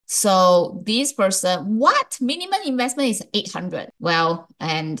So this person, what minimum investment is 800? Well,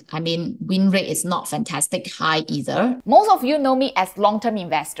 and I mean, win rate is not fantastic high either. Most of you know me as long-term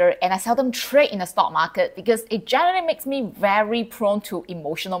investor, and I seldom trade in the stock market because it generally makes me very prone to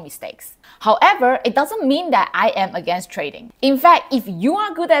emotional mistakes. However, it doesn't mean that I am against trading. In fact, if you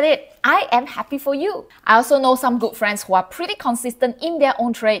are good at it, I am happy for you. I also know some good friends who are pretty consistent in their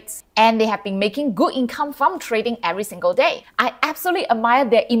own trades, and they have been making good income from trading every single day. I absolutely admire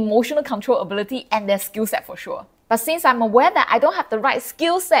their emotional control ability and their skill set for sure. But since I'm aware that I don't have the right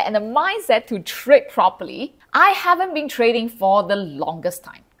skill set and the mindset to trade properly, I haven't been trading for the longest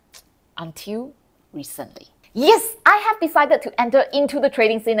time. Until recently. Yes, I have decided to enter into the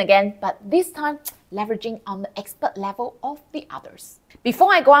trading scene again, but this time leveraging on the expert level of the others.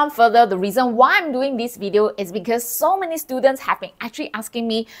 Before I go on further, the reason why I'm doing this video is because so many students have been actually asking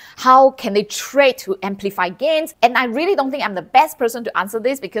me how can they trade to amplify gains, and I really don't think I'm the best person to answer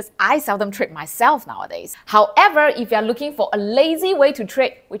this because I seldom trade myself nowadays. However, if you're looking for a lazy way to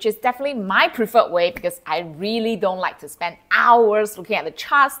trade, which is definitely my preferred way because I really don't like to spend hours looking at the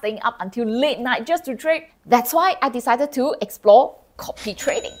charts, staying up until late night just to trade, that's why I decided to explore copy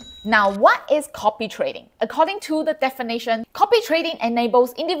trading. Now, what is copy trading? According to the definition, copy trading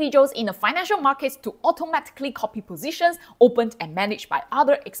enables individuals in the financial markets to automatically copy positions opened and managed by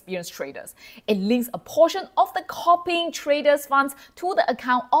other experienced traders. It links a portion of the copying trader's funds to the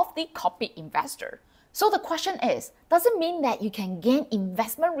account of the copy investor. So the question is, does it mean that you can gain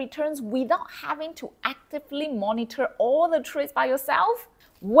investment returns without having to actively monitor all the trades by yourself?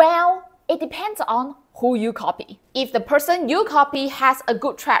 Well, it depends on who you copy. If the person you copy has a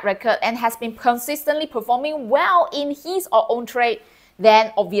good track record and has been consistently performing well in his or own trade,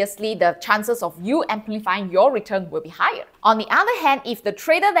 then obviously the chances of you amplifying your return will be higher. On the other hand, if the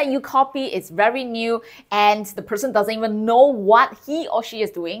trader that you copy is very new and the person doesn't even know what he or she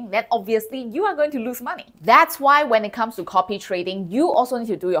is doing, then obviously you are going to lose money. That's why when it comes to copy trading, you also need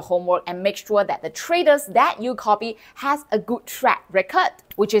to do your homework and make sure that the traders that you copy has a good track record,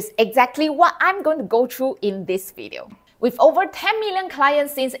 which is exactly what I'm going to go through in this video. With over 10 million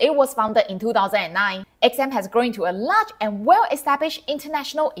clients since it was founded in 2009, XM has grown into a large and well-established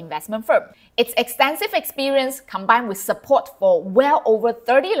international investment firm. Its extensive experience, combined with support for well over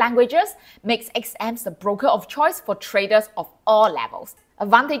 30 languages, makes XM the broker of choice for traders of all levels.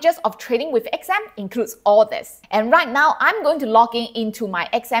 Advantages of trading with XM includes all this. And right now, I'm going to log in into my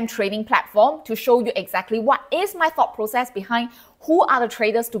XM trading platform to show you exactly what is my thought process behind who are the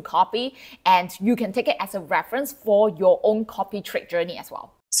traders to copy, and you can take it as a reference for your own copy trade journey as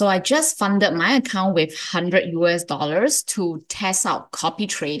well. So I just funded my account with $100 to test out copy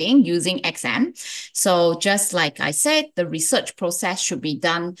trading using XM. So just like I said, the research process should be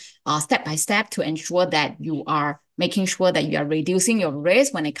done step by step to ensure that you are making sure that you are reducing your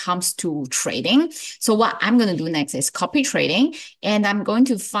risk when it comes to trading. So what I'm going to do next is copy trading, and I'm going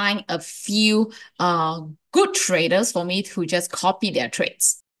to find a few good traders for me to just copy their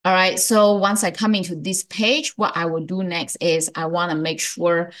trades. All right, so once I come into this page, what I will do next is I want to make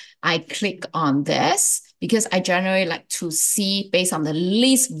sure I click on this because I generally like to see based on the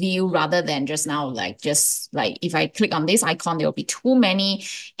list view rather than just now, just like if I click on this icon, there will be too many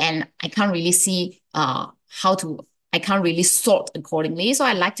and I can't really see I can't really sort accordingly. So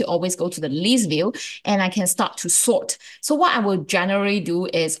I like to always go to the list view and I can start to sort. So what I will generally do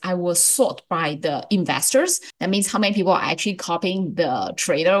is I will sort by the investors. That means how many people are actually copying the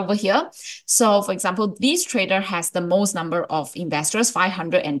trader over here. So for example, this trader has the most number of investors,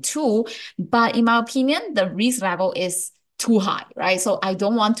 502. But in my opinion, the risk level is too high, right? So I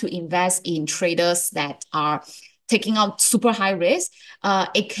don't want to invest in traders that are taking out super high risk.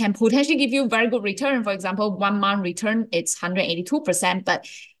 It can potentially give you very good return. For example, 1 month return, it's 182%, but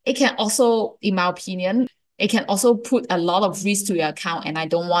it can also, in my opinion, it can also put a lot of risk to your account, and I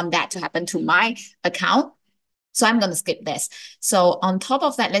don't want that to happen to my account. So I'm going to skip this. So on top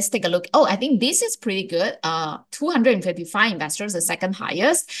of that, let's take a look. Oh, I think this is pretty good. 255 investors, the second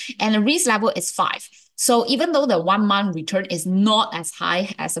highest, and the risk level is 5. So even though the 1 month return is not as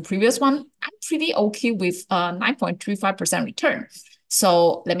high as the previous one, I'm pretty okay with 9.35% return.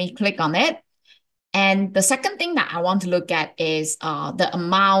 So let me click on it. And the second thing that I want to look at is the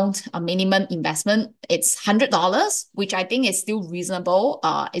amount, a minimum investment. It's $100, which I think is still reasonable.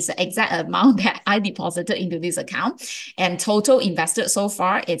 It's the exact amount that I deposited into this account. And total invested so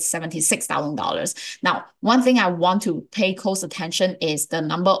far, it's $76,000. Now, one thing I want to pay close attention is the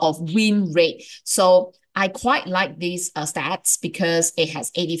number of win rate. So I quite like these stats because it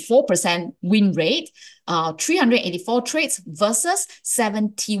has 84% win rate, 384 trades versus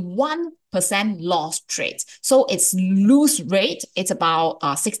 71 loss trades. So its lose rate, it's about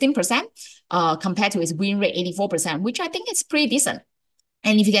 16% compared to its win rate, 84%, which I think is pretty decent.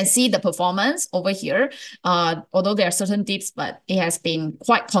 And if you can see the performance over here, although there are certain dips, but it has been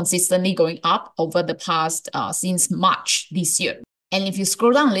quite consistently going up over the past since March this year. And if you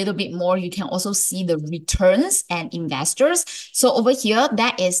scroll down a little bit more, you can also see the returns and investors. So over here,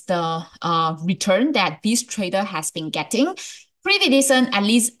 that is the return that this trader has been getting. Pretty decent, at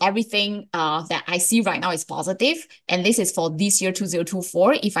least everything that I see right now is positive. And this is for this year,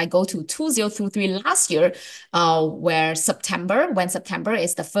 2024. If I go to 2023 last year, when September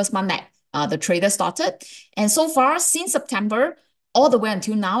is the first month that the trader started. And so far, since September, all the way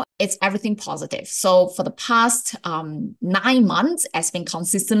until now, it's everything positive. So for the past 9 months, it's been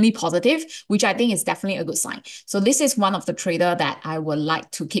consistently positive, which I think is definitely a good sign. So this is one of the trader that I would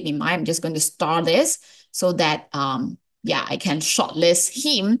like to keep in mind. I'm just going to star this so that I can shortlist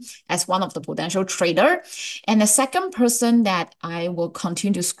him as one of the potential trader. And the second person that I will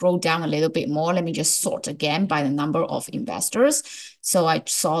continue to scroll down a little bit more. Let me just sort again by the number of investors. So I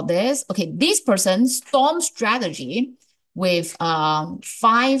saw this. Okay, this person, Storm Strategy, with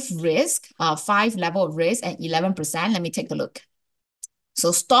 5 level of risk and 11%. Let me take a look.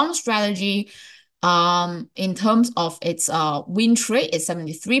 So Storm Strategy, in terms of its win rate, is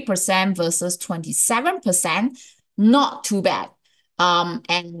 73% versus 27%. Not too bad.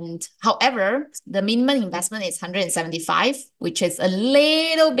 And however, the minimum investment is 175, which is a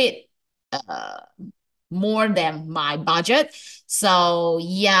little bit more than my budget. So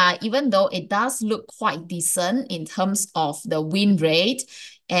yeah, even though it does look quite decent in terms of the win rate,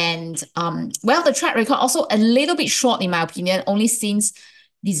 and the track record also a little bit short in my opinion, only since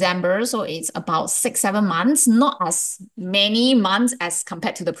December, so it's about 6-7 months, not as many months as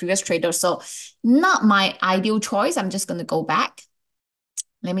compared to the previous trader. So not my ideal choice. I'm just going to go back.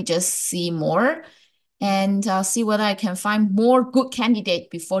 Let me just see more and see whether I can find more good candidate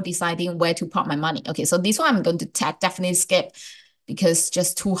before deciding where to park my money. Okay, so this one I'm going to definitely skip because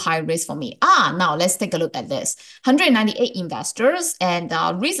just too high risk for me. Now let's take a look at this. 198 investors and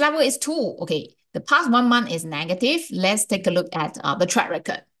risk level is 2. Okay, the past 1 month is negative. Let's take a look at the track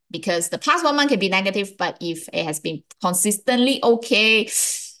record because the past 1 month can be negative, but if it has been consistently okay,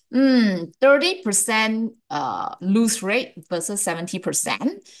 30% lose rate versus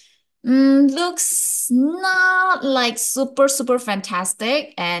 70%. Looks not like super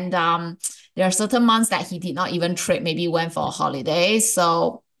fantastic. And there are certain months that he did not even trade, maybe went for a holiday.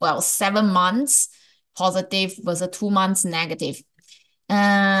 So, 7 months positive versus 2 months negative.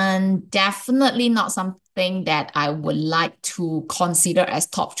 And definitely not something that I would like to consider as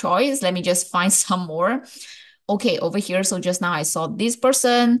top choice. Let me just find some more. Okay, over here, so just now I saw this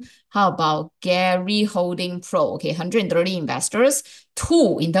person. How about Gary Holding Pro? Okay, 130 investors,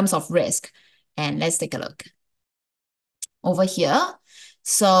 2 in terms of risk. And let's take a look. Over here,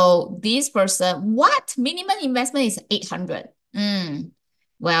 so this person, what? Minimum investment is 800. And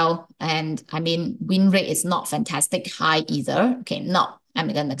I mean, win rate is not fantastic high either. Okay, no, I'm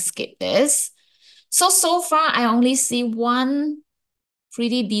gonna skip this. So far, I only see one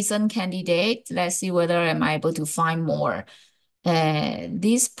pretty decent candidate. Let's see whether I'm able to find more.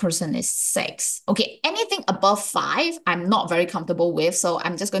 This person is 6. Okay, anything above 5, I'm not very comfortable with. So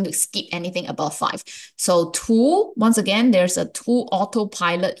I'm just going to skip anything above 5. So 2, once again, there's a 2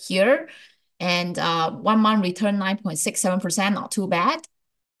 autopilot here. And 1 month return 9.67%, not too bad.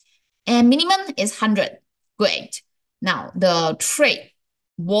 And minimum is 100. Great. Now, the trade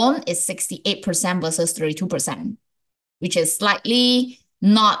won is 68% versus 32%, which is slightly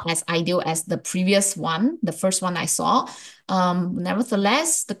not as ideal as the previous one, the first one I saw.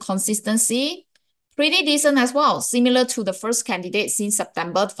 Nevertheless, the consistency, pretty decent as well. Similar to the first candidate since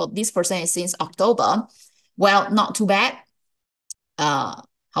September, for this person is since October. Well, not too bad.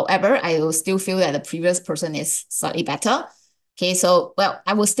 However, I will still feel that the previous person is slightly better. Okay, so,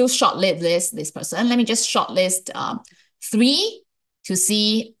 I will still shortlist this person. Let me just shortlist 3 to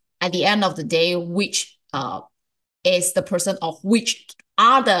see at the end of the day which is the person of which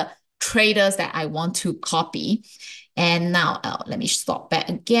are the traders that I want to copy. And now let me stop back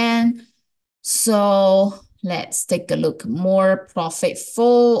again. So let's take a look. More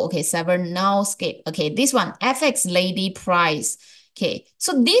profitful. Okay, 7 now. Skip. Okay, this one, FX Lady Price. Okay,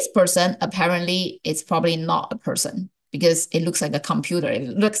 so this person apparently it's probably not a person because it looks like a computer.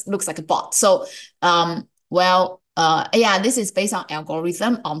 It looks like a bot. So this is based on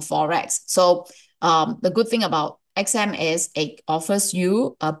algorithm on Forex. So the good thing about XM is it offers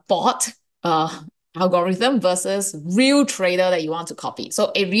you a bot algorithm versus real trader that you want to copy.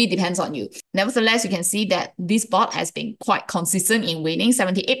 So it really depends on you. Nevertheless, you can see that this bot has been quite consistent in winning.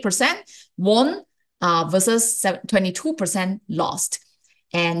 78% won versus 22% lost.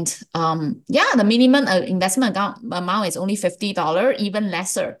 And yeah, the minimum investment amount is only $50, even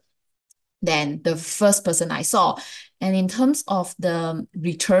lesser than the first person I saw. And in terms of the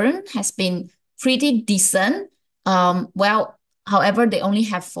return has been pretty decent. Well, however, they only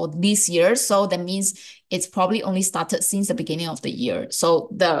have for this year. So that means it's probably only started since the beginning of the year. So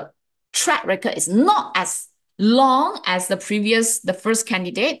the track record is not as long as the first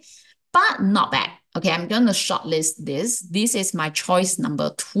candidate, but not bad. Okay, I'm going to shortlist this. This is my choice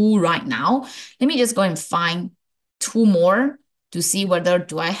number 2 right now. Let me just go and find 2 more to see whether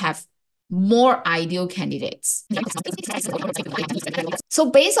do I have more ideal candidates.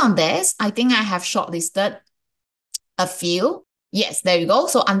 So based on this, I think I have shortlisted a few. Yes, there you go.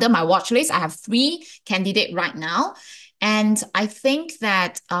 So under my watch list, I have 3 candidates right now. And I think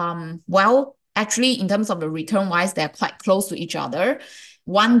that, well, actually, in terms of the return wise, they're quite close to each other.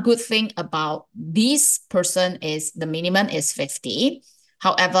 One good thing about this person is the minimum is 50.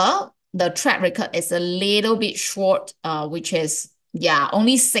 However, the track record is a little bit short, which is, yeah,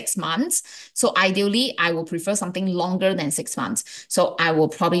 only 6 months. So ideally, I will prefer something longer than 6 months. So I will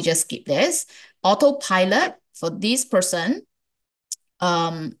probably just skip this. Autopilot for this person,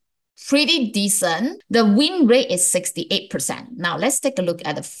 pretty decent. The win rate is 68%. Now let's take a look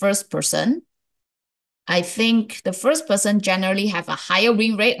at the first person. I think the first person generally have a higher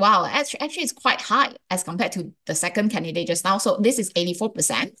win rate. Wow, actually it's quite high as compared to the second candidate just now. So this is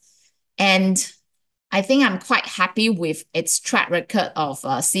 84%. And I think I'm quite happy with its track record of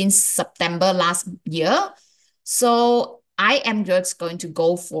since September last year. So I am just going to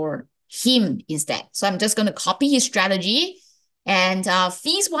go for him instead. So I'm just going to copy his strategy. And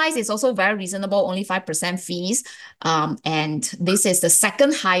fees-wise, it's also very reasonable, only 5% fees. And this is the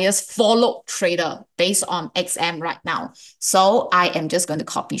second highest followed trader based on XM right now. So I am just going to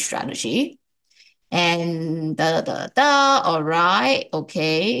copy strategy. And all right,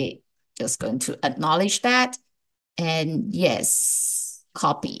 okay. Just going to acknowledge that. And yes,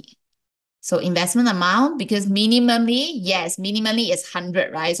 copy. So investment amount, because minimally, yes, minimally is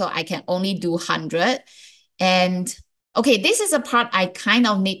 100, right? So I can only do 100. And okay, this is a part I kind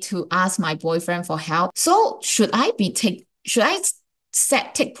of need to ask my boyfriend for help. So should I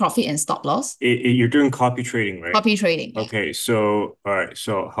set take profit and stop loss? You're doing copy trading, right? Copy trading. Yeah. Okay, so all right,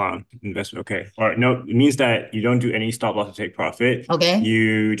 so investment. Okay, all right. No, it means that you don't do any stop loss to take profit. Okay.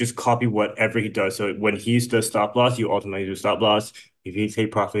 You just copy whatever he does. So when he's the stop loss, you automatically do stop loss. If you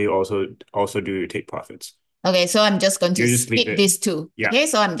take profit, you also do take profits. Okay, so I'm just going to skip these 2. Yeah. Okay,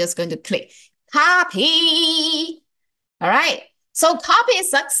 so I'm just going to click copy. All right, so copy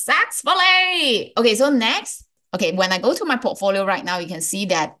successfully. Okay, so next, okay, when I go to my portfolio right now, you can see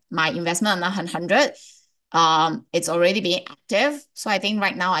that my investment amount 100, it's already being active. So I think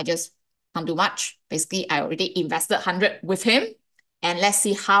right now I just can't do much. Basically, I already invested 100 with him, and let's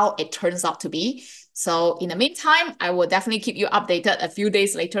see how it turns out to be. So in the meantime, I will definitely keep you updated a few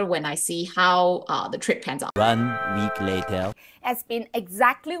days later when I see how the trade pans out. 1 week later. It's been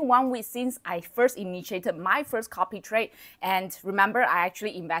exactly 1 week since I first initiated my first copy trade. And remember, I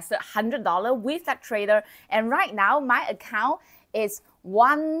actually invested $100 with that trader. And right now, my account is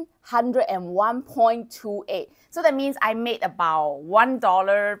 101.28. So that means I made about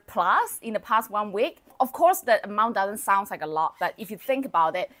 $1 plus in the past 1 week. Of course, the amount doesn't sound like a lot, but if you think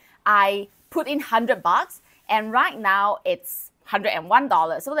about it, I put in $100 and right now it's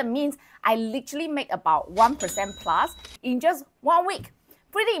 $101. So that means I literally make about 1% plus in just 1 week.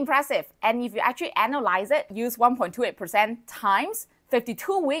 Pretty impressive. And if you actually analyze it, use 1.28% times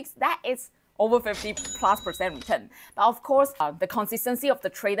 52 weeks, that is over 50+% return. But of course, the consistency of the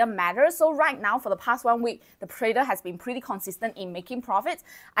trader matters. So right now, for the past 1 week, the trader has been pretty consistent in making profits.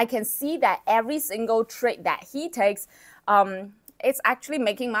 I can see that every single trade that he takes, it's actually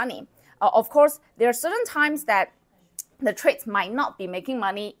making money. Of course, there are certain times that the trades might not be making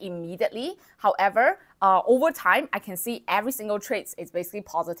money immediately. However, over time, I can see every single trade is basically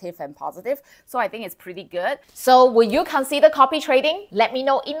positive and positive. So I think it's pretty good. So will you consider copy trading? Let me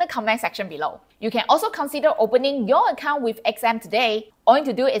know in the comment section below. You can also consider opening your account with XM today. All you need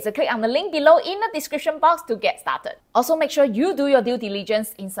to do is to click on the link below in the description box to get started. Also, make sure you do your due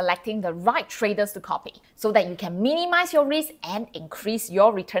diligence in selecting the right traders to copy so that you can minimize your risk and increase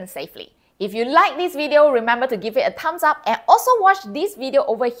your return safely. If you like this video, remember to give it a thumbs up and also watch this video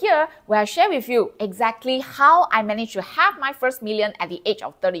over here where I share with you exactly how I managed to have my first million at the age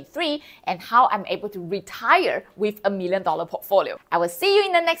of 33 and how I'm able to retire with $1 million portfolio. I will see you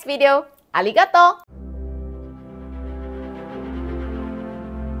in the next video. Arigato!